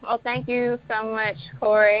Thank you so much,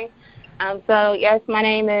 Corey. Yes, my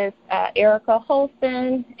name is Erica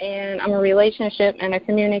Holston, and I'm a relationship and a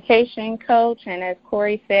communication coach. And as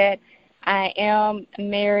Corey said, I am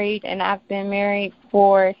married, and I've been married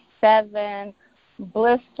for 7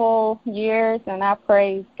 blissful years, and I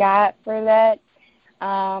praise God for that.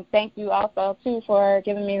 Thank you also, too, for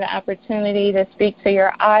giving me the opportunity to speak to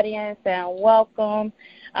your audience and welcome.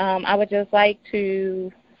 I would just like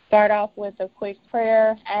to start off with a quick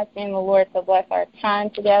prayer, asking the Lord to bless our time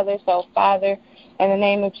together. So, Father, in the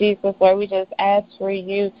name of Jesus, Lord, we just ask for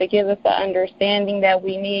you to give us the understanding that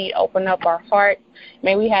we need, open up our hearts.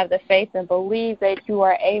 May we have the faith and believe that you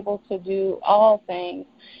are able to do all things.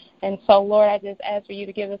 And so, Lord, I just ask for you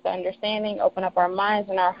to give us the understanding, open up our minds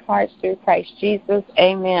and our hearts through Christ Jesus.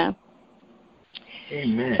 Amen.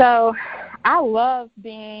 Amen. So I love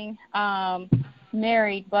being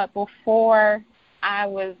married, but before I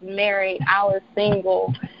was married, I was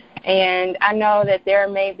single. And I know that there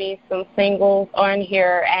may be some singles on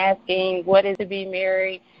here asking what is to be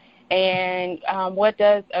married and what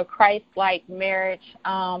does a Christ-like marriage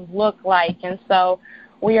look like. And so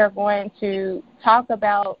we are going to talk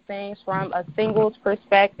about things from a singles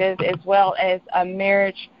perspective as well as a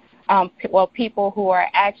marriage, people who are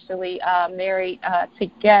actually married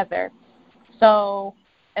together. So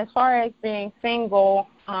as far as being single,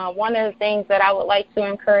 one of the things that I would like to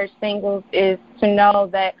encourage singles is to know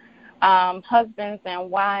that husbands and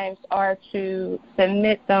wives are to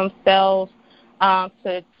submit themselves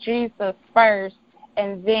to Jesus first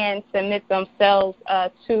and then submit themselves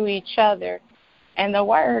to each other. And the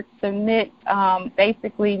word submit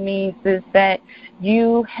basically means is that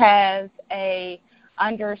you have a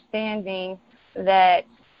understanding that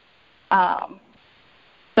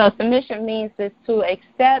so submission means is to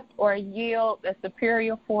accept or yield a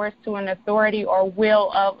superior force to an authority or will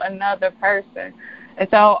of another person. And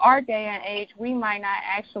so our day and age, we might not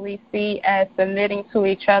actually see as submitting to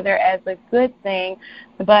each other as a good thing,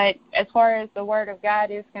 but as far as the Word of God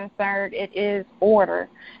is concerned, it is order.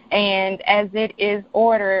 And as it is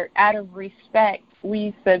order, out of respect,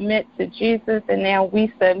 we submit to Jesus, and now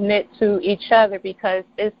we submit to each other because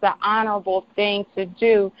it's the honorable thing to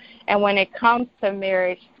do. And when it comes to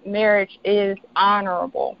marriage, marriage is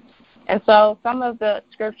honorable. And so some of the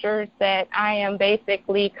scriptures that I am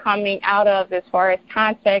basically coming out of as far as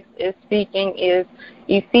context is speaking is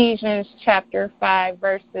Ephesians chapter 5,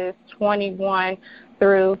 verses 21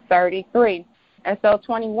 through 33. And so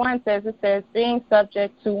 21 says, being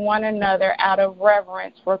subject to one another out of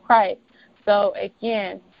reverence for Christ. So,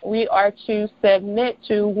 again, we are to submit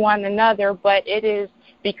to one another, but it is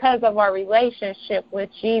because of our relationship with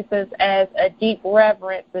Jesus as a deep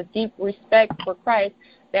reverence, a deep respect for Christ,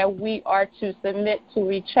 that we are to submit to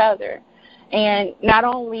each other. And not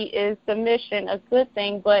only is submission a good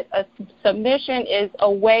thing, but submission is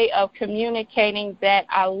a way of communicating that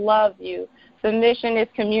I love you. Submission is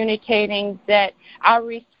communicating that I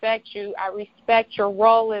respect you. I respect your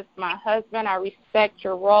role as my husband. I respect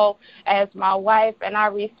your role as my wife. And I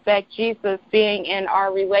respect Jesus being in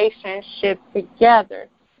our relationship together.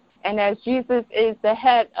 And as Jesus is the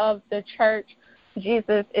head of the church,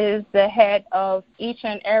 Jesus is the head of each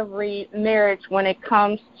and every marriage when it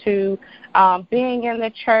comes to being in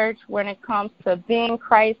the church, when it comes to being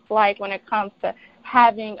Christ-like, when it comes to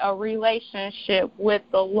having a relationship with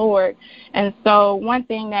the Lord. And so one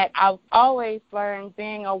thing that I've always learned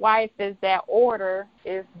being a wife is that order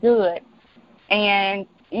is good. And,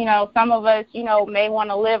 some of us, may want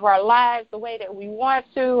to live our lives the way that we want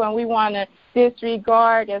to, and we want to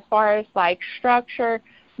disregard as far as like structure.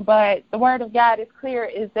 But the Word of God is clear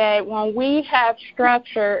is that when we have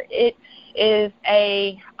structure, it is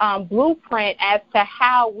a blueprint as to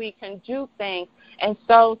how we can do things. And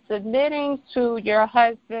so submitting to your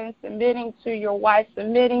husband, submitting to your wife,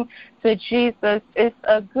 submitting to Jesus is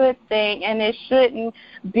a good thing, and it shouldn't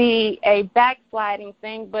be a backsliding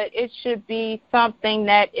thing, but it should be something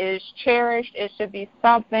that is cherished. It should be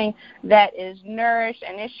something that is nourished,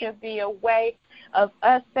 and it should be a way of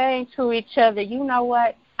us saying to each other, you know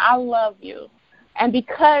what, I love you. And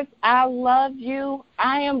because I love you,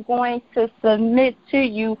 I am going to submit to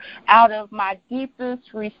you out of my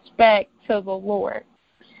deepest respect to the Lord.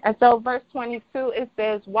 And so verse 22, it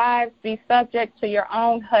says, wives, be subject to your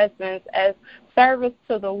own husbands as service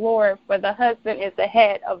to the Lord, for the husband is the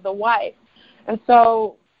head of the wife. And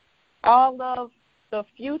so all of the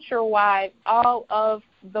future wives, all of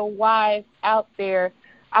the wives out there,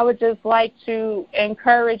 I would just like to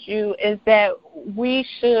encourage you is that we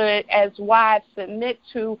should, as wives, submit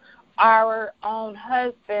to our own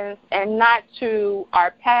husbands and not to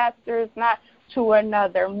our pastors, not to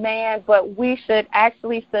another man, but we should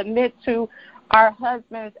actually submit to our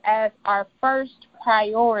husbands as our first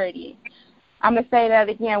priority. I'm going to say that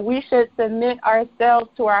again. We should submit ourselves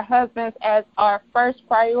to our husbands as our first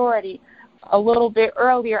priority. A little bit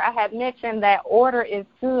earlier, I had mentioned that order is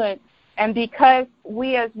good. And because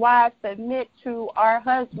we as wives submit to our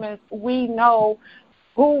husbands, we know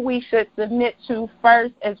who we should submit to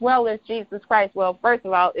first, as well as Jesus Christ. Well, first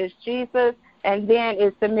of all, it's Jesus, and then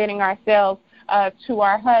it's submitting ourselves to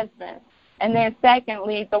our husbands. And then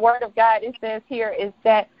secondly, the word of God, it says here, is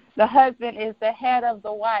that the husband is the head of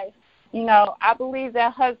the wife. You know, I believe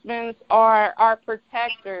that husbands are our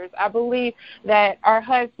protectors. I believe that our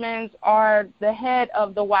husbands are the head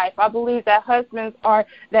of the wife. I believe that husbands are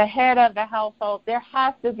the head of the household. There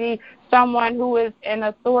has to be someone who is in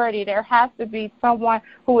authority. There has to be someone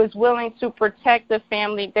who is willing to protect the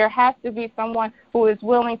family. There has to be someone who is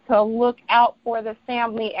willing to look out for the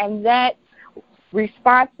family, and that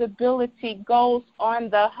responsibility goes on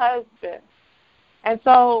the husband. And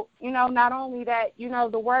so, you know, not only that, you know,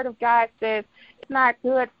 the Word of God says it's not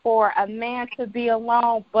good for a man to be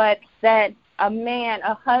alone, but that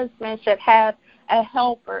a husband should have a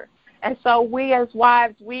helper. And so we as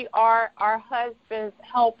wives, we are our husband's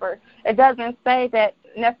helper. It doesn't say that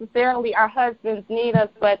necessarily our husbands need us,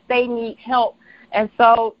 but they need help. And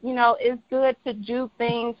so, you know, it's good to do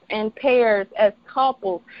things in pairs as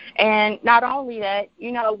couples. And not only that,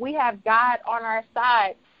 you know, we have God on our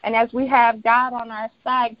side. And as we have God on our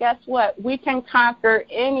side, guess what? We can conquer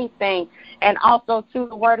anything. And also, too,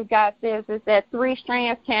 the Word of God says is that 3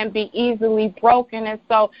 strands can be easily broken. And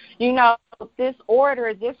so, you know, this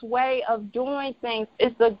order, this way of doing things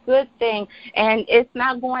is a good thing. And it's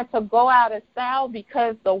not going to go out of style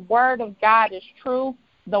because the Word of God is true.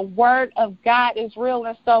 The Word of God is real.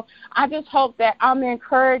 And so I just hope that I'm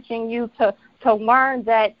encouraging you to learn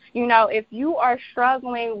that, you know, if you are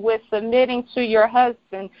struggling with submitting to your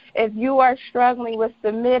husband, if you are struggling with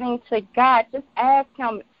submitting to God, just ask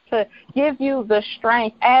Him to give you the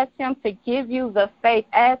strength. Ask Him to give you the faith.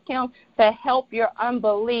 Ask Him to help your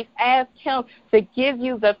unbelief. Ask Him to give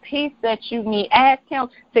you the peace that you need. Ask Him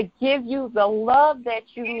to give you the love that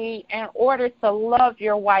you need in order to love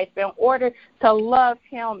your wife, in order to love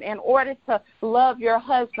him, in order to love your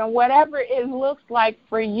husband. Whatever it looks like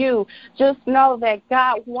for you, just know that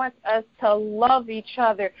God wants us to love each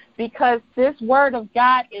other because this Word of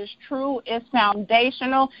God is true. It's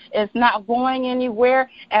foundational. It's not going anywhere.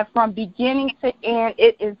 And from beginning to end,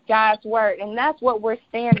 it is God's Word. And that's what we're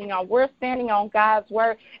standing on. We're standing on God's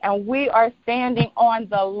Word, and we are standing on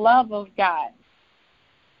the love of God.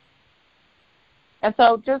 And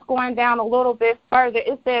so just going down a little bit further,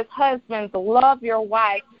 it says, husbands, love your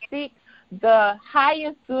wife. Seek the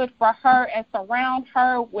highest good for her and surround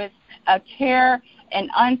her with a care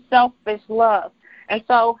and unselfish love. And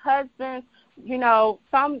so husbands, you know,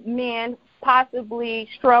 some men possibly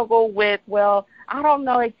struggle with, well, I don't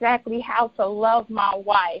know exactly how to love my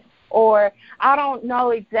wife, or I don't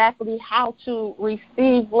know exactly how to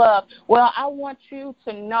receive love. Well, I want you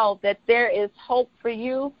to know that there is hope for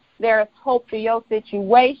you. There is hope for your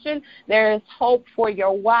situation. There is hope for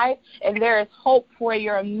your wife, and there is hope for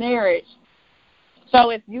your marriage.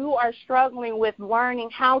 So if you are struggling with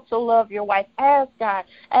learning how to love your wife, ask God.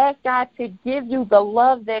 Ask God to give you the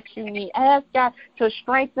love that you need. Ask God to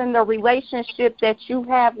strengthen the relationship that you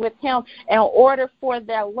have with him in order for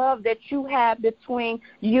that love that you have between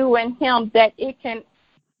you and him, that it can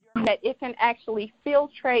actually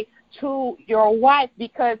filtrate to your wife,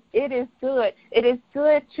 because it is good. It is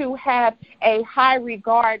good to have a high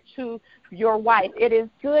regard to your wife. It is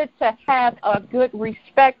good to have a good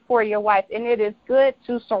respect for your wife, and it is good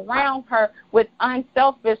to surround her with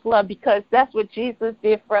unselfish love, because that's what Jesus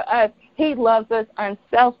did for us. He loves us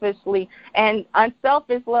unselfishly, and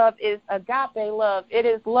unselfish love is agape love. It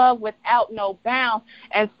is love without no bounds.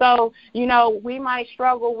 And so, you know, we might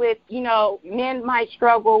struggle with, you know, men might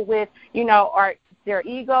struggle with, you know, their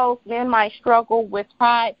egos. Men might struggle with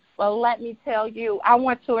pride. Well, let me tell you, I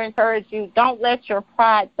want to encourage you, don't let your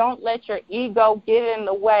pride, don't let your ego get in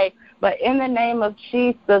the way. But in the name of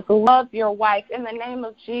Jesus, love your wife. In the name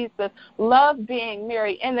of Jesus, love being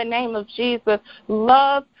married. In the name of Jesus,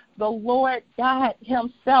 love the Lord God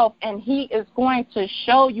himself, and he is going to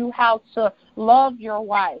show you how to love your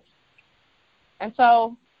wife. And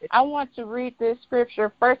so I want to read this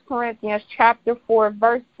scripture, 1 Corinthians chapter 4,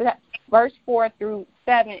 verse 4 through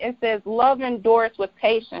 7. It says, love endures with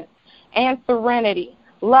patience and serenity.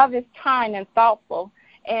 Love is kind and thoughtful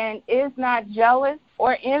and is not jealous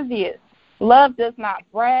or envious. Love does not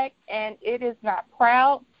brag, and it is not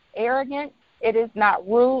proud, arrogant. It is not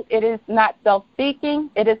rude. It is not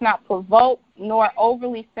self-seeking. It is not provoked, nor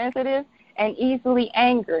overly sensitive and easily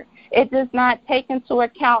angered. It does not take into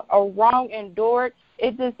account a wrong endured.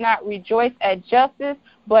 It does not rejoice at justice,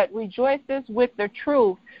 but rejoices with the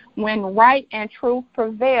truth when right and truth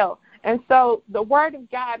prevail. And so the word of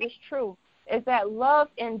God is true, is that love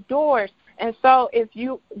endures. And so if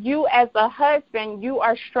you as a husband, you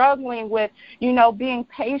are struggling with, being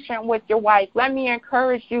patient with your wife, let me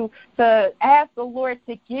encourage you to ask the Lord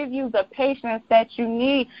to give you the patience that you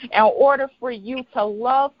need in order for you to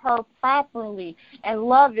love her properly. And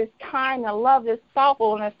love is kind and love is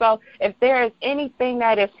thoughtful. And so if there is anything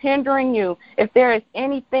that is hindering you, if there is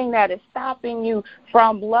anything that is stopping you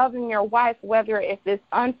from loving your wife, whether if it's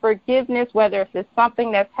unforgiveness, whether if it's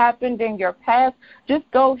something that's happened in your past, just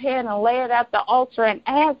go ahead and lay it at the altar and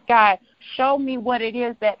ask God, show me what it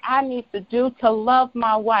is that I need to do to love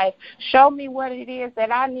my wife. Show me what it is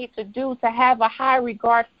that I need to do to have a high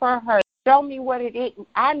regard for her. Show me what it is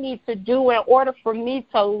I need to do in order for me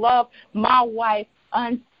to love my wife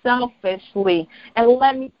unselfishly. And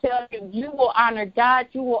let me tell you, you will honor God.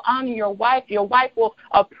 You will honor your wife. Your wife will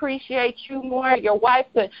appreciate you more. Your wife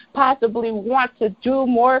could possibly want to do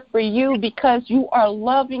more for you because you are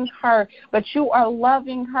loving her, but you are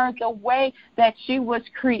loving her the way that she was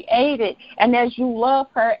created. And as you love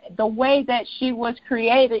her the way that she was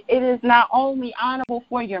created, it is not only honorable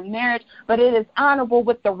for your marriage, but it is honorable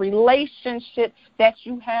with the relationship that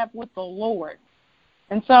you have with the Lord.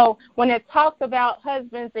 And so when it talks about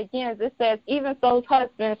husbands, again, it says, even those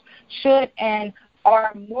husbands should and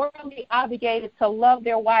are morally obligated to love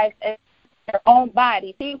their wives as their own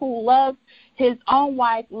body. He who loves his own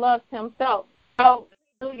wife loves himself. So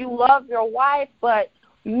do you love your wife? But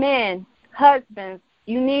men, husbands,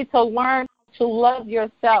 you need to learn to love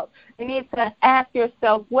yourself. You need to ask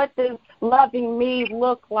yourself, what does loving me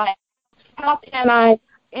look like? How can I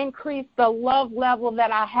increase the love level that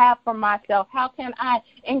I have for myself? How can I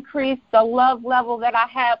increase the love level that I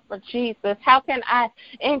have for Jesus? How can I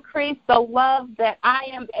increase the love that I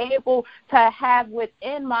am able to have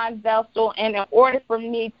within my vessel and in order for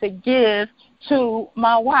me to give to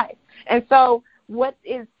my wife? And so what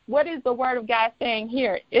is the word of God saying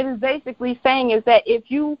here? It is basically saying is that if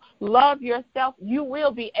you love yourself, you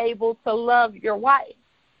will be able to love your wife.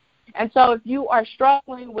 And so if you are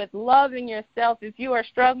struggling with loving yourself, if you are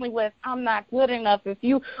struggling with, I'm not good enough, if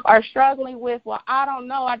you are struggling with, well, I don't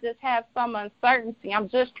know, I just have some uncertainty, I'm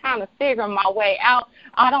just trying to figure my way out,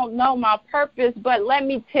 I don't know my purpose, but let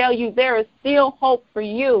me tell you, there is still hope for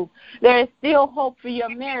you. There is still hope for your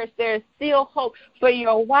marriage. There is still hope for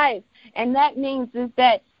your wife. And that means is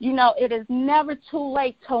that, it is never too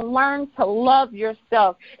late to learn to love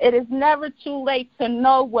yourself. It is never too late to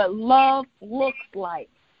know what love looks like.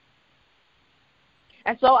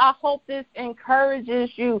 And so I hope this encourages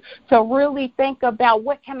you to really think about,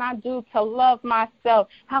 what can I do to love myself?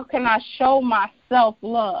 How can I show myself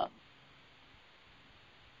love?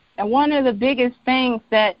 And one of the biggest things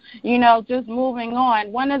that, just moving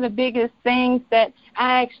on, one of the biggest things that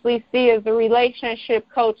I actually see as a relationship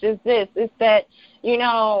coach is this, is that,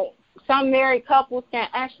 some married couples can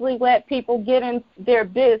actually let people get in their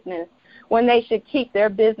business when they should keep their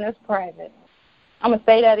business private. I'm going to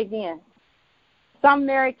say that again. Some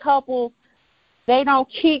married couples, they don't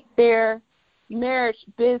keep their marriage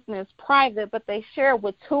business private, but they share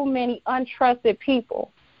with too many untrusted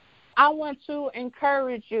people. I want to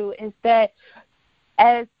encourage you is that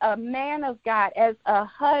as a man of God, as a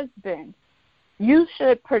husband, you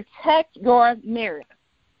should protect your marriage.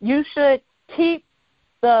 You should keep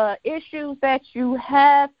the issues that you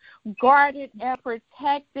have guarded and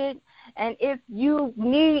protected. And if you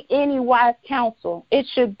need any wise counsel, it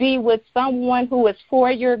should be with someone who is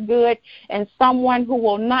for your good and someone who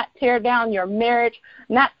will not tear down your marriage,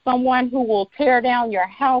 not someone who will tear down your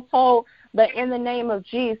household, but in the name of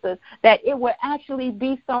Jesus, that it will actually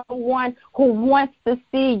be someone who wants to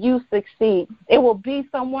see you succeed. It will be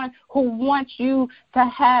someone who wants you to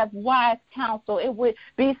have wise counsel. It would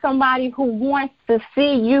be somebody who wants to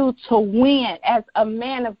see you to win as a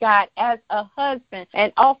man of God, as a husband,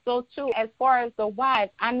 and also, too, as far as the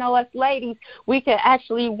wives. I know us ladies, we can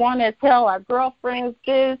actually want to tell our girlfriends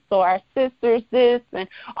this or our sisters this and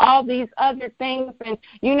all these other things, and,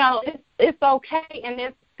 it's okay and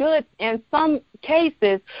it's good in some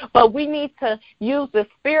cases, but we need to use the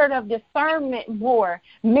spirit of discernment more,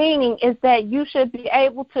 meaning is that you should be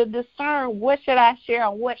able to discern what should I share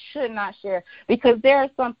and what should not share, because there are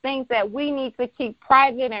some things that we need to keep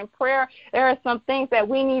private in prayer. There are some things that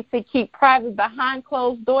we need to keep private behind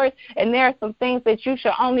closed doors, and there are some things that you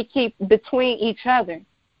should only keep between each other.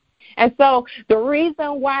 And so the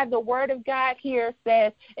reason why the word of God here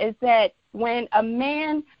says is that when a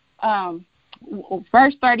man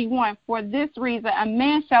verse 31, for this reason a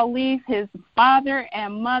man shall leave his father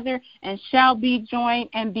and mother and shall be joined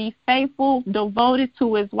and be faithful, devoted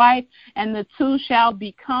to his wife, and the two shall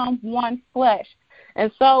become one flesh. And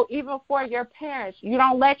so even for your parents, you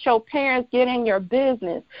don't let your parents get in your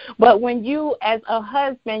business. But when you, as a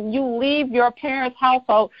husband, you leave your parents'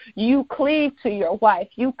 household, you cleave to your wife.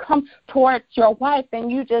 You come towards your wife and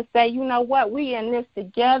you just say, you know what, we in this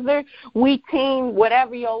together. We team,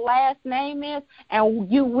 whatever your last name is, and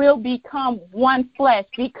you will become one flesh.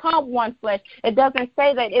 Become one flesh. It doesn't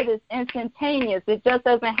say that it is instantaneous. It just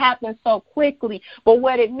doesn't happen so quickly. But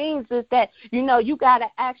what it means is that, you know, you got to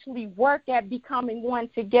actually work at becoming one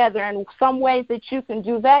together. And some ways that you can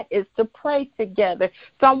do that is to pray together.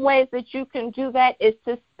 Some ways that you can do that is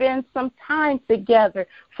to spend some time together.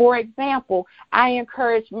 For example, I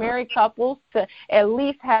encourage married couples to at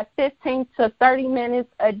least have 15 to 30 minutes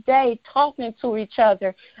a day talking to each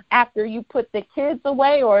other after you put the kids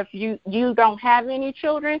away, or if you don't have any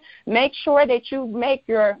children. Make sure that you make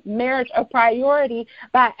your marriage a priority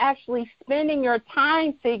by actually spending your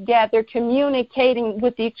time together, communicating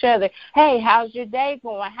with each other. Hey, how's your day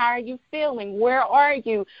going? How are you feeling? Where are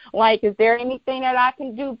you? Like, is there anything that I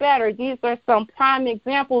can do better? These are some prime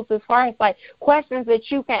examples as far as like questions that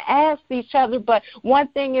you can ask each other. But one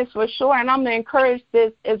thing is for sure, and I'm going to encourage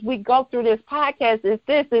this as we go through this podcast, is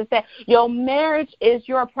that your marriage is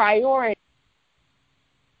your priority.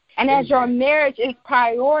 And as your marriage is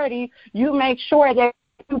priority, you make sure that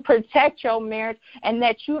you protect your marriage and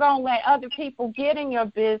that you don't let other people get in your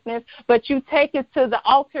business, but you take it to the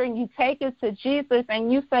altar and you take it to Jesus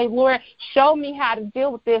and you say, Lord, show me how to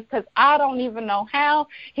deal with this, because I don't even know how.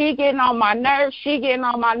 He getting on my nerves, she getting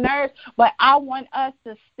on my nerves, but I want us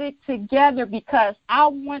to stick together because I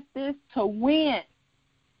want this to win.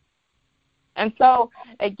 And so,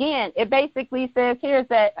 again, it basically says here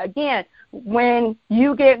that, again, when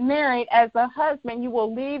you get married as a husband, you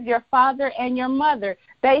will leave your father and your mother.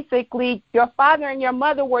 Basically, your father and your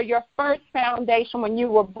mother were your first foundation when you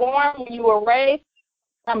were born, when you were raised,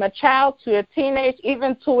 from a child to a teenage,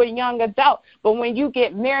 even to a young adult. But when you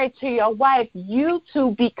get married to your wife, you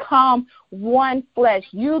two become one flesh.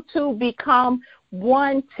 You two become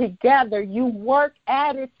one together. You work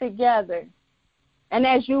at it together. And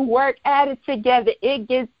as you work at it together, it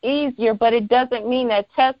gets easier, but it doesn't mean that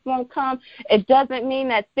tests won't come. It doesn't mean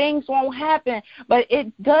that things won't happen, but it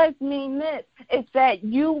does mean this. It's that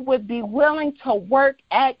you would be willing to work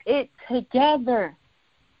at it together.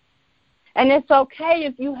 And it's okay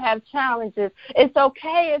if you have challenges. It's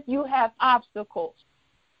okay if you have obstacles.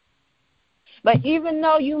 But even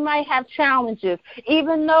though you may have challenges,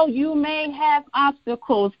 even though you may have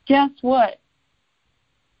obstacles, guess what?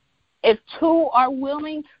 If two are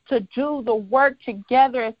willing to do the work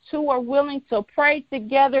together, if two are willing to pray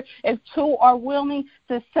together, if two are willing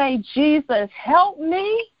to say, Jesus, help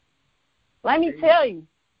me, let me tell you,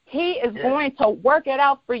 he is going to work it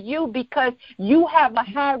out for you because you have a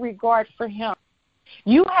high regard for him.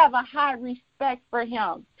 You have a high respect for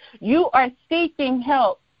him. You are seeking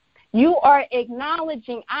help. You are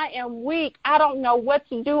acknowledging, I am weak. I don't know what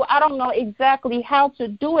to do. I don't know exactly how to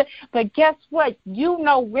do it. But guess what? You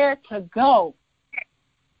know where to go.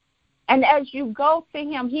 And as you go to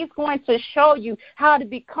him, he's going to show you how to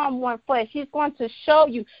become one flesh. He's going to show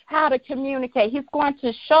you how to communicate. He's going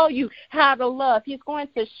to show you how to love. He's going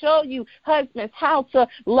to show you, husbands, how to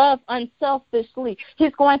love unselfishly.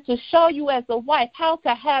 He's going to show you as a wife how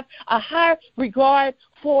to have a high regard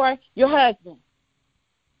for your husband.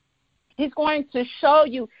 He's going to show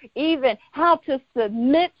you even how to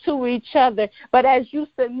submit to each other. But as you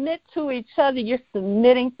submit to each other, you're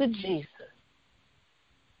submitting to Jesus.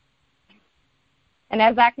 And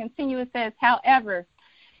as I continue, it says, however,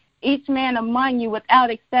 each man among you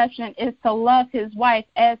without exception is to love his wife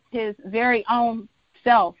as his very own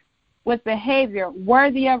self, with behavior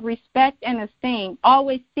worthy of respect and esteem,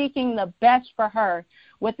 always seeking the best for her,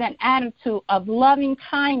 with an attitude of loving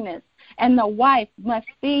kindness. And the wife must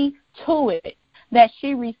see to it that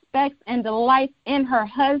she respects and delights in her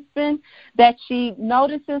husband, that she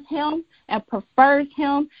notices him and prefers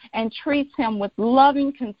him and treats him with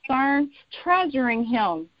loving concern, treasuring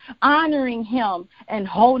him, honoring him, and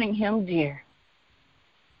holding him dear.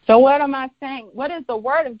 So what am I saying? What is the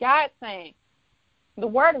Word of God saying? The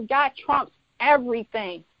Word of God trumps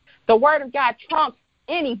everything. The Word of God trumps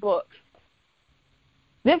any book.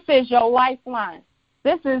 This is your lifeline.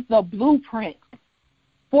 This is the blueprint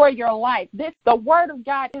for your life. The Word of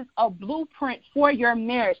God is a blueprint for your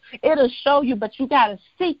marriage. It'll show you, but you got to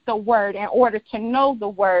seek the Word in order to know the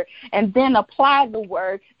Word, and then apply the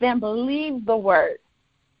Word, then believe the Word.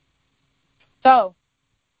 So,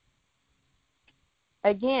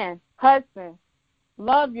 Again, husband,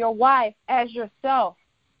 love your wife as yourself.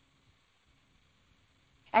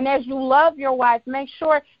 And as you love your wife, make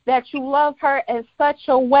sure that you love her in such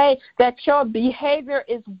a way that your behavior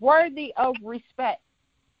is worthy of respect.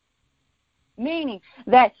 Meaning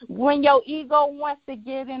that when your ego wants to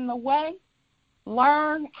get in the way,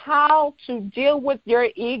 learn how to deal with your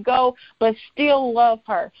ego but still love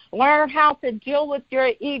her. Learn how to deal with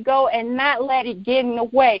your ego and not let it get in the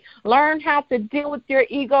way. Learn how to deal with your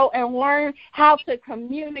ego and learn how to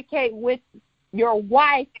communicate with your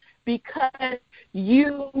wife, because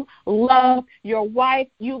you love your wife,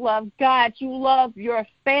 you love God, you love your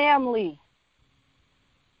family.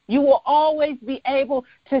 You will always be able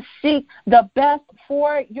to seek the best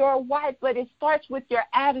for your wife, but it starts with your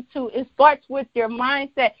attitude. It starts with your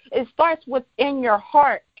mindset. It starts within your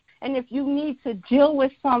heart. And if you need to deal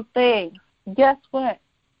with some things, guess what?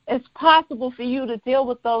 It's possible for you to deal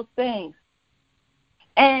with those things.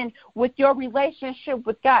 And with your relationship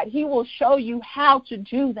with God, He will show you how to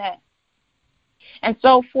do that. And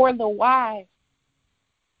so for the wives,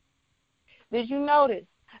 did you notice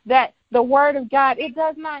that the Word of God, it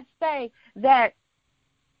does not say that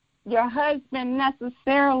your husband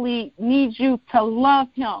necessarily needs you to love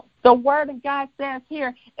him. The Word of God says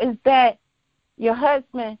here is that your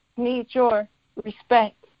husband needs your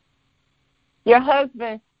respect. Your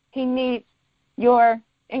husband, he needs your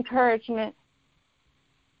encouragement.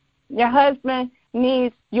 Your husband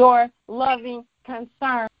needs your loving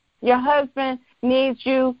concern. Your husband needs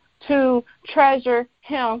you to treasure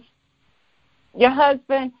him. Your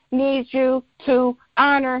husband needs you to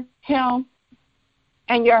honor him.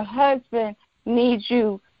 And your husband needs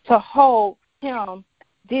you to hold him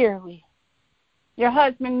dearly. Your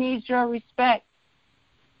husband needs your respect.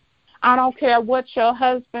 I don't care what your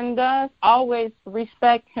husband does, always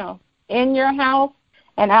respect him in your house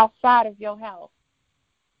and outside of your house.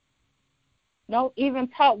 Don't even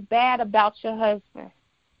talk bad about your husband.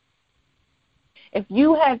 If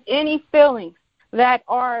you have any feelings that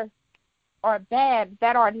are bad,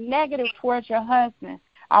 that are negative towards your husband,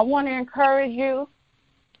 I want to encourage you,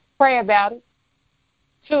 pray about it.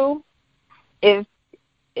 2, if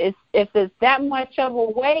it's that much of a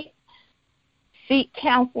weight, seek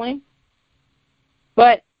counseling.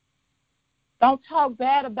 But don't talk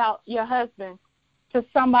bad about your husband to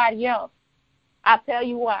somebody else. I'll tell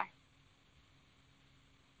you why.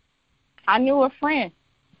 I knew a friend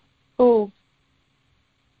who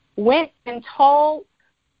went and told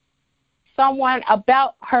someone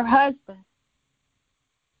about her husband,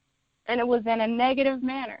 and it was in a negative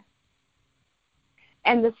manner.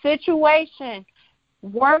 And the situation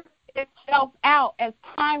worked itself out as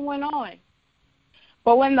time went on.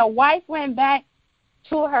 But when the wife went back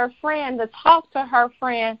to her friend to talk to her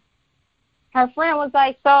friend was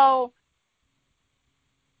like, so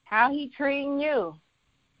how he treating you?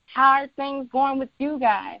 How are things going with you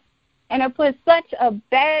guys? And it put such a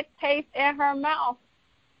bad taste in her mouth.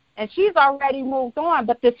 And she's already moved on,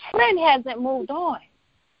 but this friend hasn't moved on.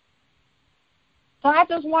 So I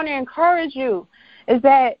just want to encourage you is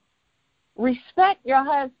that respect your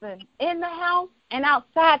husband in the house and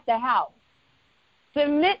outside the house.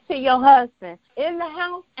 Submit to your husband in the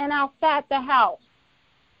house and outside the house.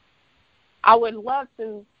 I would love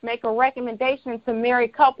to make a recommendation to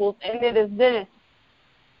married couples, and it is this.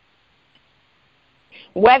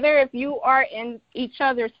 Whether if you are in each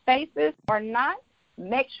other's faces or not,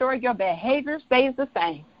 make sure your behavior stays the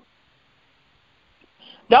same.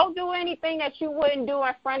 Don't do anything that you wouldn't do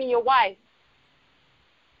in front of your wife.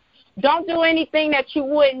 Don't do anything that you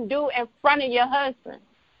wouldn't do in front of your husband,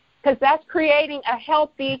 because that's creating a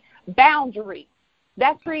healthy boundary.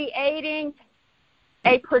 That's creating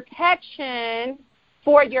a protection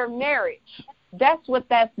for your marriage. That's what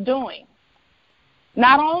that's doing.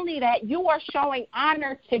 Not only that, you are showing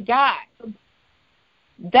honor to God.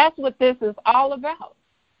 That's what this is all about.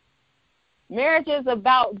 Marriage is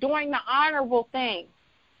about doing the honorable things.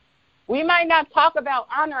 We might not talk about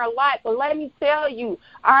honor a lot, but let me tell you,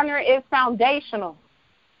 honor is foundational.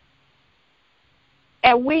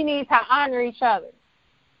 And we need to honor each other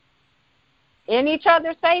in each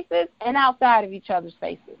other's faces and outside of each other's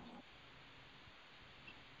faces.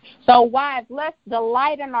 So wives, let's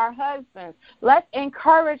delight in our husbands. Let's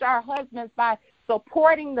encourage our husbands by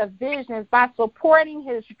supporting the visions, by supporting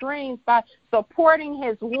his dreams, by supporting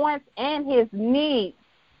his wants and his needs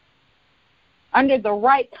under the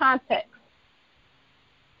right context.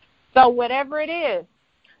 So whatever it is,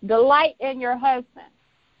 delight in your husband.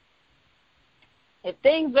 If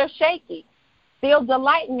things are shaky, still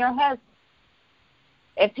delight in your husband.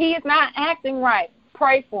 If he is not acting right,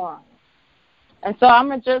 pray for him. And so I'm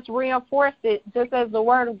going to just reinforce it, just as the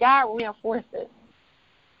Word of God reinforces.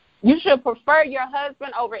 You should prefer your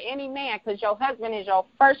husband over any man because your husband is your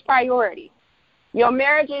first priority. Your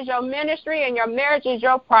marriage is your ministry, and your marriage is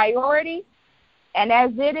your priority. And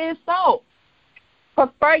as it is so,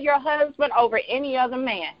 prefer your husband over any other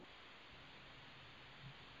man.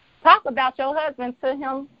 Talk about your husband to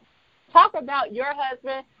him. Talk about your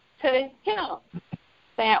husband to him.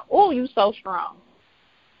 Saying, oh, you so strong.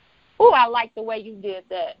 Oh, I like the way you did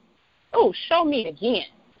that. Oh, show me again.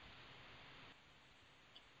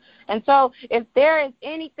 And so if there is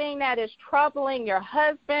anything that is troubling your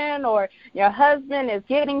husband, or your husband is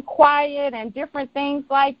getting quiet and different things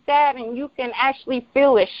like that, and you can actually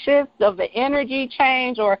feel a shift of the energy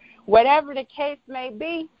change or whatever the case may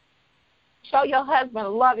be, show your husband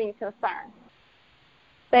loving concern.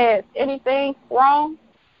 Say, is anything wrong?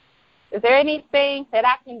 Is there anything that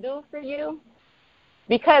I can do for you?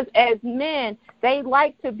 Because as men, they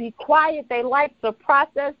like to be quiet. They like to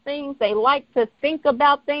process things. They like to think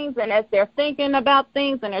about things. And as they're thinking about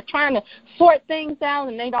things and they're trying to sort things out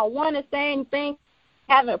and they don't want to say anything,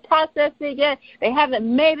 haven't processed it yet, they haven't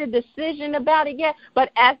made a decision about it yet.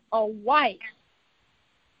 But as a wife,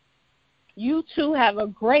 you two have a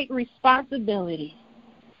great responsibility.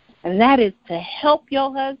 And that is to help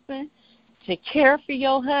your husband, to care for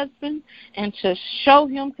your husband, and to show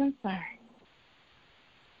him concern.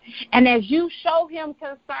 And as you show him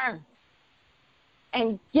concern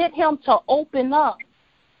and get him to open up,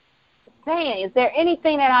 saying, is there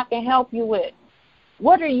anything that I can help you with?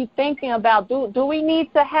 What are you thinking about? Do we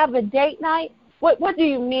need to have a date night? What do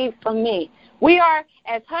you need from me? We are,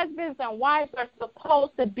 as husbands and wives, are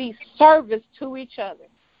supposed to be service to each other.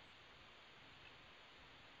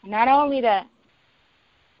 Not only that,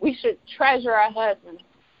 we should treasure our husbands.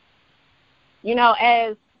 You know,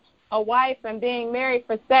 as a wife and being married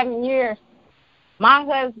for 7 years, my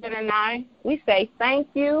husband and I, we say thank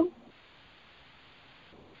you,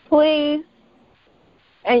 please,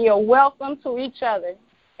 and you're welcome to each other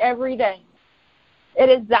every day. It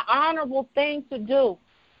is the honorable thing to do.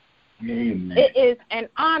 Amen. It is an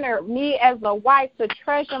honor, me as a wife, to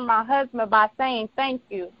treasure my husband by saying thank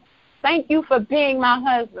you. Thank you for being my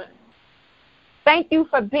husband. Thank you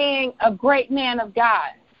for being a great man of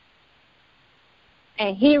God.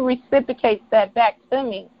 And he reciprocates that back to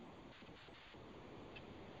me.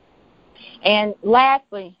 And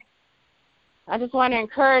lastly, I just want to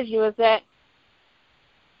encourage you is that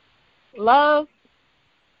love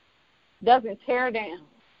doesn't tear down,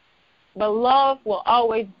 but love will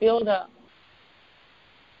always build up.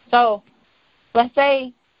 So let's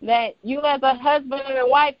say that you as a husband and a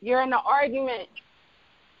wife, you're in an argument.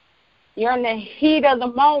 You're in the heat of the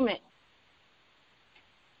moment.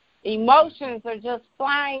 Emotions are just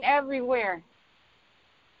flying everywhere.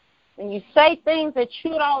 And you say things that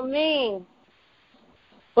you don't mean,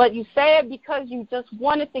 but you say it because you just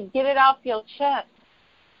wanted to get it off your chest.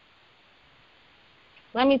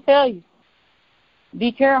 Let me tell you,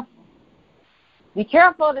 be careful. Be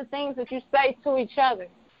careful of the things that you say to each other.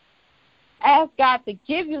 Ask God to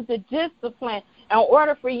give you the discipline in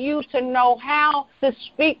order for you to know how to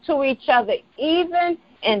speak to each other, even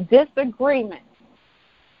in disagreement.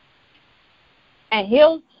 And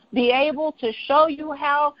he'll be able to show you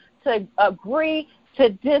how to agree to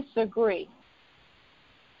disagree.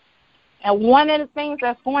 And one of the things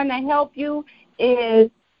that's going to help you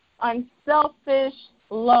is unselfish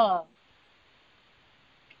love.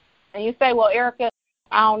 And you say, well, Erica,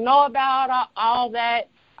 I don't know about all that.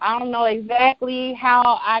 I don't know exactly how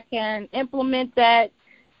I can implement that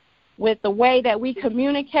with the way that we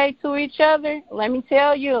communicate to each other. Let me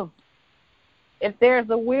tell you, if there's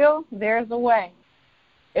a will, there's a way.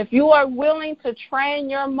 If you are willing to train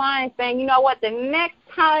your mind saying, you know what, the next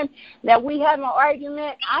time that we have an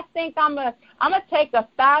argument, I think I'm gonna take a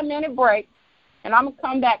 5-minute break, and I'm going to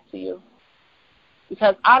come back to you.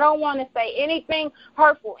 Because I don't want to say anything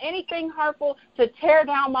hurtful to tear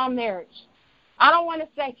down my marriage. I don't want to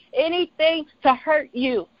say anything to hurt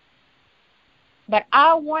you. But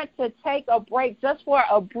I want to take a break just for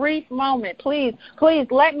a brief moment. Please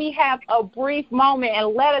let me have a brief moment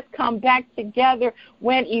and let us come back together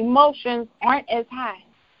when emotions aren't as high.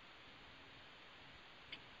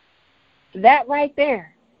 That right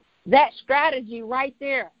there, that strategy right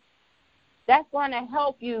there, that's going to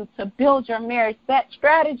help you to build your marriage. That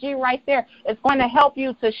strategy right there is going to help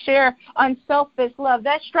you to share unselfish love.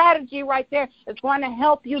 That strategy right there is going to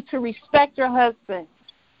help you to respect your husband.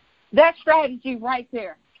 That strategy right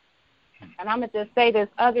there. And I'm going to just say this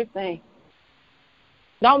other thing.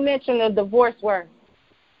 Don't mention the divorce word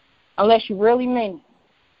unless you really mean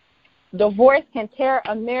it. Divorce can tear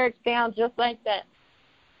a marriage down just like that.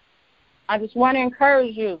 I just want to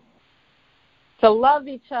encourage you to love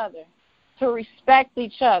each other, to respect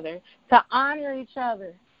each other, to honor each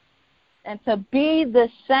other, and to be the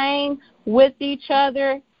same with each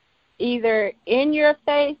other, either in your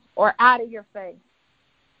face or out of your face.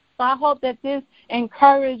 So I hope that this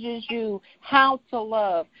encourages you how to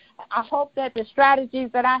love. I hope that the strategies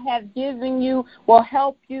that I have given you will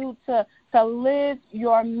help you to live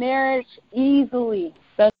your marriage easily.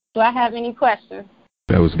 So, do I have any questions?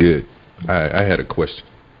 That was good. I had a question.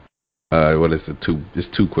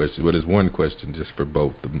 It's two questions. Well, it's one question just for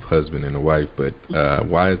both the husband and the wife. But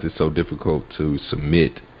why is it so difficult to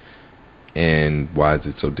submit, and why is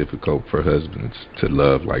it so difficult for husbands to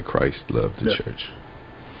love like Christ loved the church?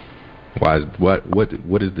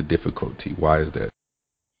 What is the difficulty? Why is that?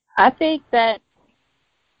 I think that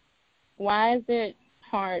why is it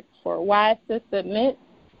hard for wives to submit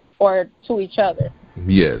or to each other?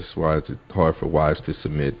 Yes, why is it hard for wives to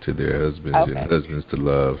submit to their husbands and husbands to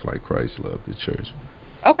love like Christ loved the church?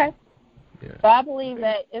 Okay. Yeah. So I believe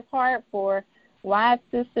that it's hard for wives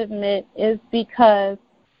to submit is because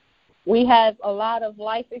we have a lot of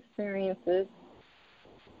life experiences,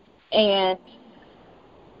 and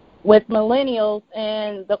with millennials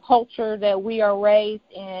and the culture that we are raised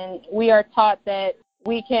in, we are taught that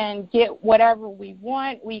we can get whatever we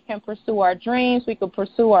want. We can pursue our dreams. We can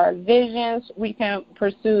pursue our visions. We can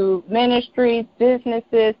pursue ministries,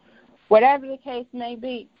 businesses, whatever the case may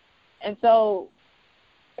be. And so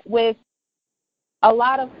with a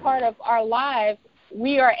lot of part of our lives,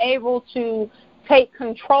 we are able to take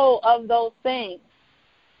control of those things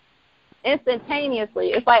instantaneously.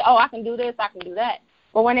 It's like, oh, I can do this, I can do that.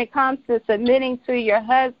 But when it comes to submitting to your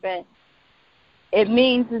husband, it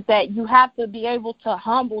means is that you have to be able to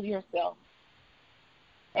humble yourself.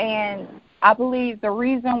 And I believe the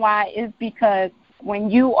reason why is because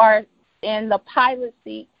when you are in the pilot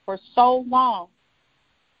seat for so long,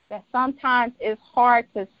 that sometimes it's hard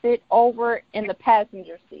to sit over in the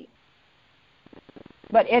passenger seat.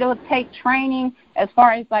 But it'll take training as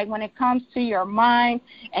far as like when it comes to your mind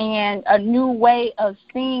and a new way of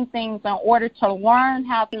seeing things in order to learn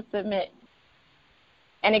how to submit.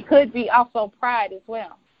 And it could be also pride as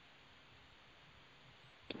well.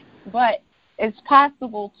 But it's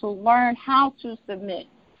possible to learn how to submit.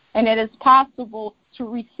 And it is possible to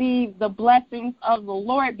receive the blessings of the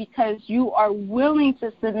Lord because you are willing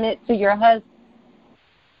to submit to your husband.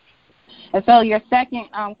 And so your second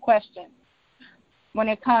question, when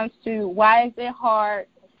it comes to why is it hard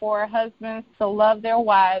for husbands to love their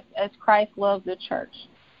wives as Christ loved the church?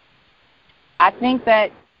 I think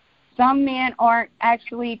that some men aren't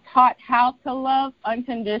actually taught how to love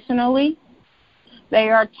unconditionally. They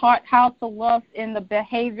are taught how to love in the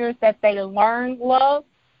behaviors that they learn love.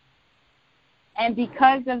 And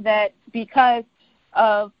because of that, because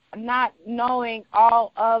of not knowing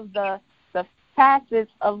all of the facets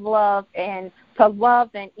of love and to love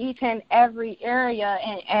in each and every area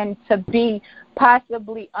and to be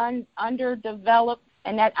possibly underdeveloped,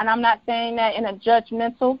 and I'm not saying that in a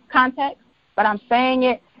judgmental context, but I'm saying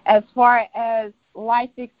it as far as life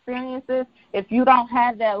experiences. If you don't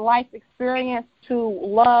have that life experience to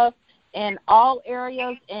love in all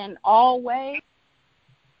areas, in all ways,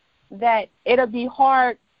 that it'll be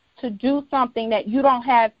hard to do something that you don't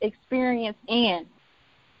have experience in.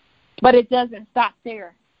 But it doesn't stop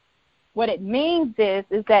there. What it means is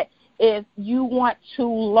that if you want to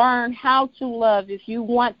learn how to love, if you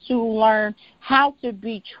want to learn how to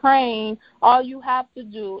be trained, all you have to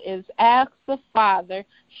do is ask the Father,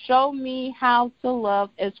 show me how to love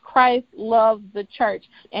as Christ loved the church,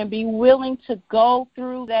 and be willing to go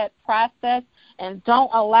through that process. And don't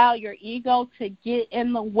allow your ego to get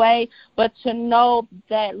in the way, but to know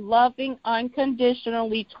that loving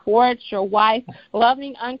unconditionally towards your wife,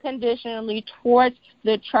 loving unconditionally towards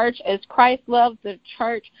the church as Christ loved the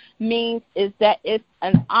church means is that it's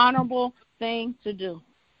an honorable thing to do.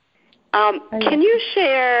 Can you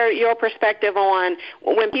share your perspective on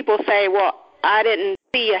when people say, well, I didn't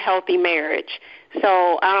see a healthy marriage,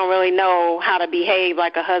 so I don't really know how to behave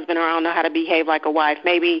like a husband, or I don't know how to behave like a wife.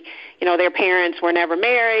 Maybe, their parents were never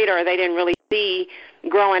married, or they didn't really see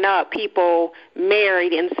growing up people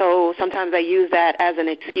married, and so sometimes they use that as an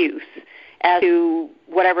excuse as to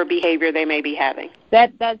whatever behavior they may be having.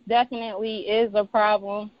 That definitely is a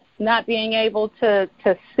problem, not being able to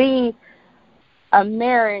see a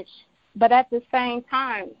marriage, but at the same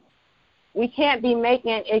time, we can't be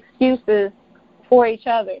making excuses for each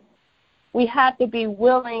other. We have to be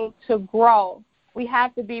willing to grow. We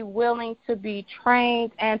have to be willing to be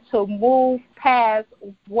trained and to move past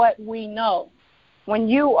what we know. when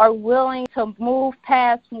you are willing to move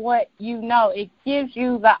past what you know, it gives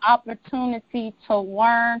you the opportunity to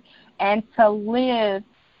learn and to live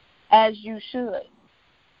as you should.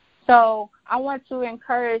 So I want to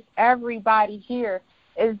encourage everybody here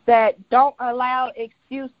is that don't allow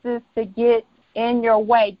excuses to get in your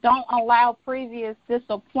way. Don't allow previous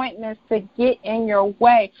disappointments to get in your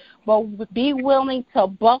way, but be willing to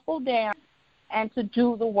buckle down and to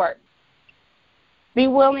do the work. Be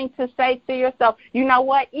willing to say to yourself, you know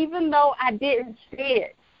what, even though I didn't see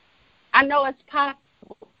it, I know it's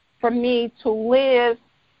possible for me to live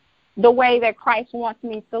the way that Christ wants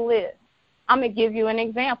me to live. I'm going to give you an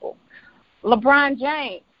example. LeBron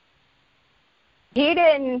James, he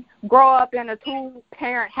didn't grow up in a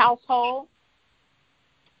two-parent household.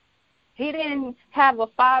 He didn't have a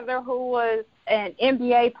father who was an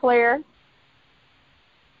NBA player.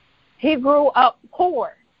 He grew up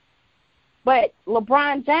poor. But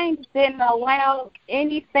LeBron James didn't allow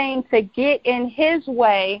anything to get in his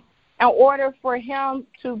way in order for him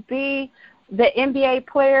to be the NBA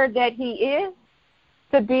player that he is,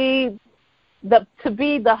 to be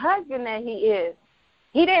the husband that he is.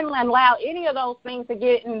 He didn't allow any of those things to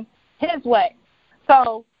get in his way.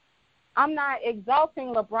 So I'm not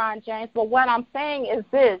exalting LeBron James, but what I'm saying is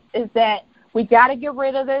this, is that we got to get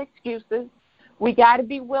rid of the excuses. We got to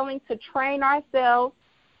be willing to train ourselves.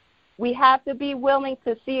 We have to be willing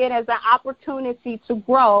to see it as an opportunity to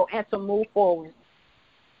grow and to move forward.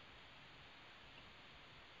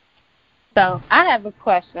 So I have a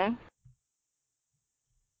question.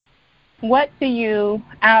 What to you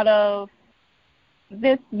out of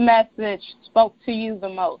this message spoke to you the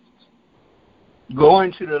most?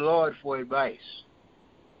 Going to the Lord for advice.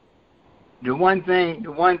 The one thing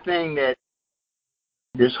that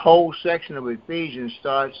this whole section of Ephesians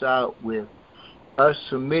starts out with us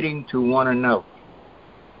submitting to one another,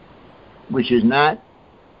 which is not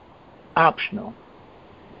optional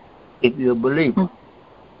if you're a believer.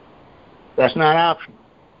 That's not optional.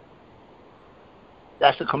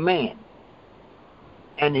 That's a command.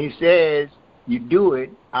 And he says you do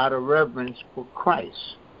it out of reverence for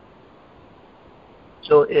Christ.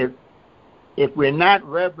 So if we're not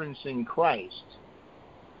reverencing Christ,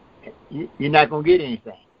 you're not going to get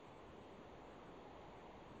anything.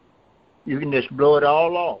 You can just blow it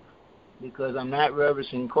all off. Because I'm not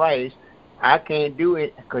reverencing Christ, I can't do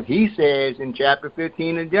it. Because he says in chapter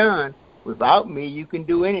 15 of John, without me you can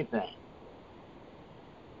do anything.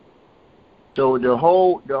 So the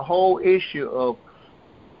whole issue of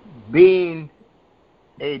being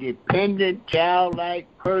a dependent, childlike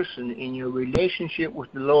person in your relationship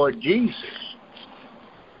with the Lord Jesus,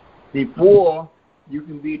 before you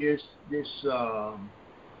can be this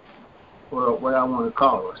what I want to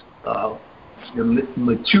call us, the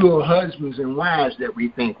mature husbands and wives that we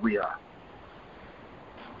think we are.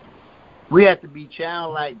 We have to be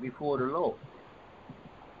childlike before the Lord.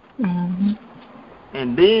 Mm-hmm.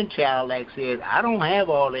 And being childlike says, I don't have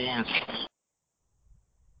all the answers.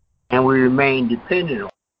 And we remain dependent on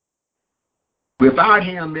him. Without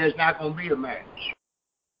him, there's not going to be a marriage.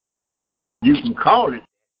 You can call it,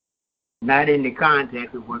 not in the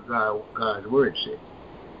context of what God's word says.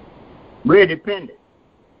 We're dependent.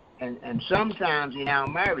 And sometimes in our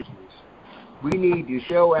marriages, we need to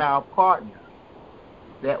show our partner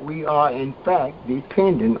that we are, in fact,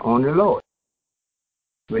 dependent on the Lord.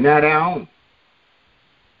 We're not our own.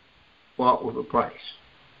 Bought with a price.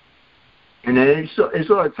 And then it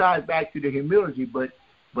sort of ties back to the humility, but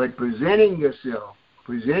presenting yourself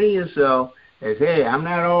as, hey, I'm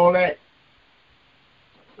not all that.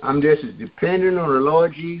 I'm just as dependent on the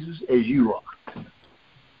Lord Jesus as you are.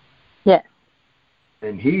 Yes.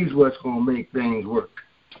 And he's what's going to make things work.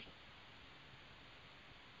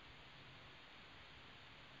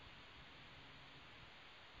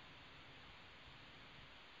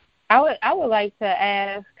 I would like to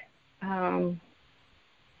ask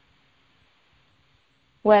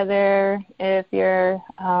whether if you're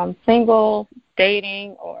single,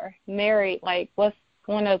 dating, or married, like what's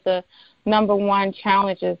one of the number one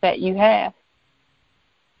challenges that you have?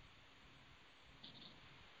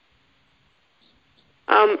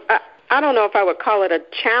 I don't know if I would call it a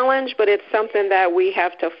challenge, but it's something that we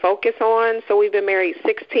have to focus on. So we've been married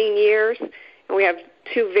 16 years, and we have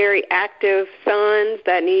two very active sons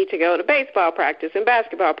that need to go to baseball practice and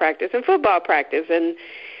basketball practice and football practice and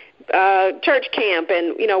church camp,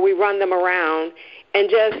 and, we run them around. And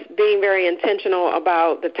just being very intentional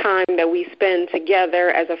about the time that we spend together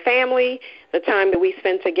as a family, the time that we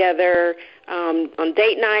spend together on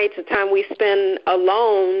date nights, the time we spend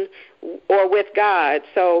alone or with God.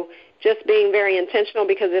 So just being very intentional,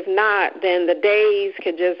 because if not, then the days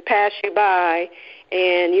could just pass you by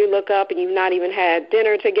and you look up and you've not even had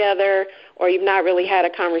dinner together, or you've not really had a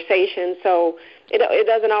conversation. So it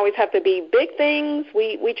doesn't always have to be big things.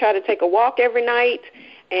 We try to take a walk every night,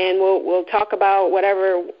 and we'll talk about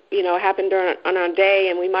whatever happened on our day,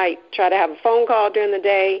 and we might try to have a phone call during the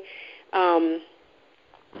day, and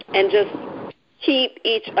just keep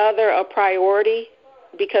each other a priority.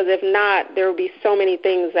 Because if not, there will be so many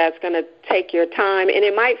things that's going to take your time, and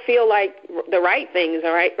it might feel like the right things.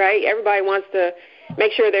 All right, right? Everybody wants to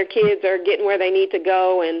make sure their kids are getting where they need to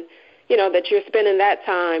go, and that you're spending that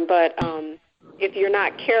time. But if you're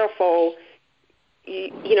not careful,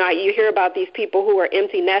 you hear about these people who are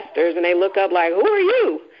empty nesters, and they look up like, who are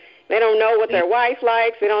you? They don't know what their wife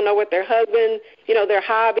likes. They don't know what their husband, their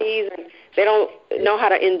hobbies, and they don't know how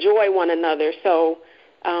to enjoy one another. So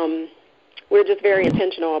we're just very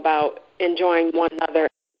intentional about enjoying one another.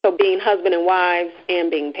 So being husband and wives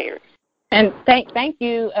and being parents. And thank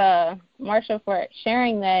you, Marsha, for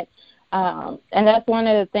sharing that. And that's one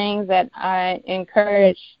of the things that I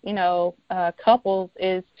encourage, couples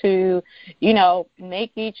is to,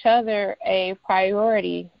 make each other a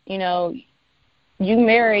priority. You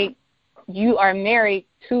are married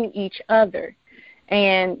to each other.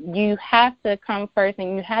 And you have to come first,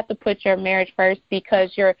 and you have to put your marriage first,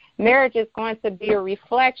 because your marriage is going to be a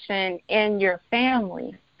reflection in your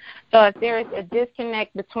family. So if there is a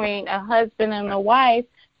disconnect between a husband and a wife,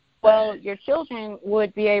 well, your children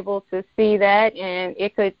would be able to see that, and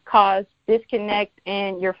it could cause disconnect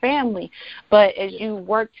in your family. But as you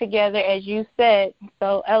work together, as you said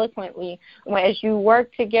so eloquently, as you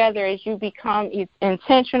work together, as you become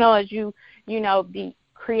intentional, as you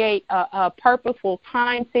create a purposeful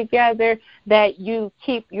time together, that you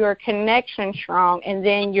keep your connection strong, and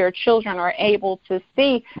then your children are able to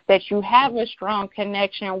see that you have a strong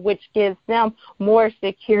connection, which gives them more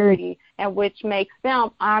security and which makes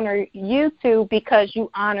them honor you too, because you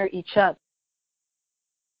honor each other.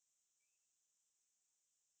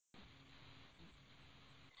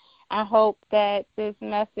 I hope that this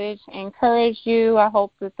message encouraged you. I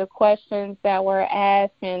hope that the questions that were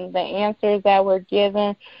asked and the answers that were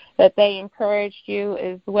given, that they encouraged you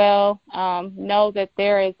as well. Know that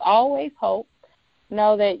there is always hope.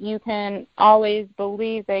 Know that you can always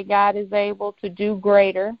believe that God is able to do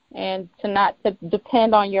greater, and to not to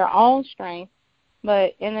depend on your own strength,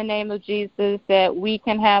 but in the name of Jesus, that we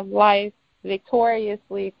can have life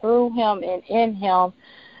victoriously through Him and in Him.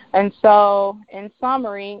 And so, in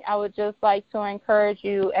summary, I would just like to encourage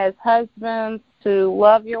you as husbands to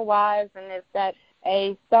love your wives, and if that's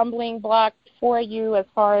a stumbling block for you as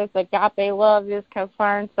far as agape love is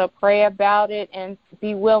concerned, so pray about it and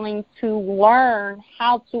be willing to learn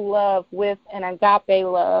how to love with an agape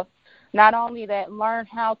love. Not only that, learn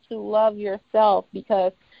how to love yourself,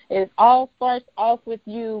 because it all starts off with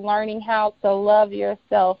you learning how to love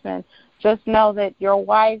yourself. And just know that your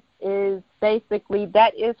wife is basically,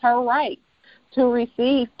 that is her right to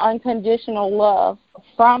receive unconditional love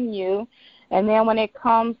from you. And then when it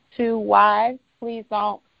comes to wives, please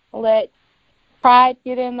don't let pride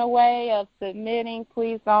get in the way of submitting.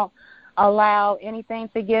 Please don't allow anything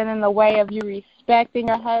to get in the way of you respecting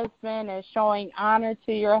your husband and showing honor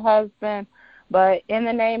to your husband. But in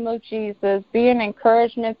the name of Jesus, be an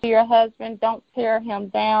encouragement to your husband. Don't tear him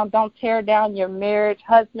down. Don't tear down your marriage.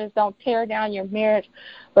 Husbands, don't tear down your marriage.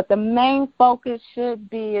 But the main focus should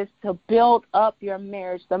be is to build up your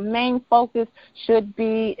marriage. The main focus should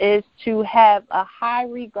be is to have a high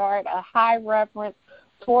regard, a high reverence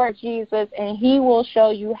toward Jesus, and He will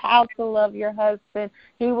show you how to love your husband.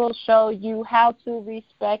 He will show you how to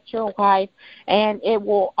respect your wife, and it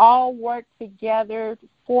will all work together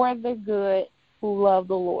for the good who love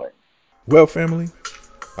the Lord. Well, family,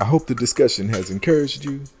 I hope the discussion has encouraged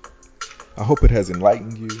you. I hope it has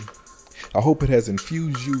enlightened you. I hope it has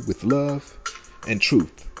infused you with love and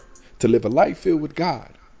truth to live a life filled with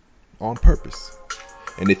God on purpose.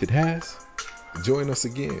 And if it has, join us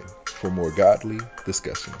again for more godly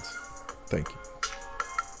discussions. Thank you.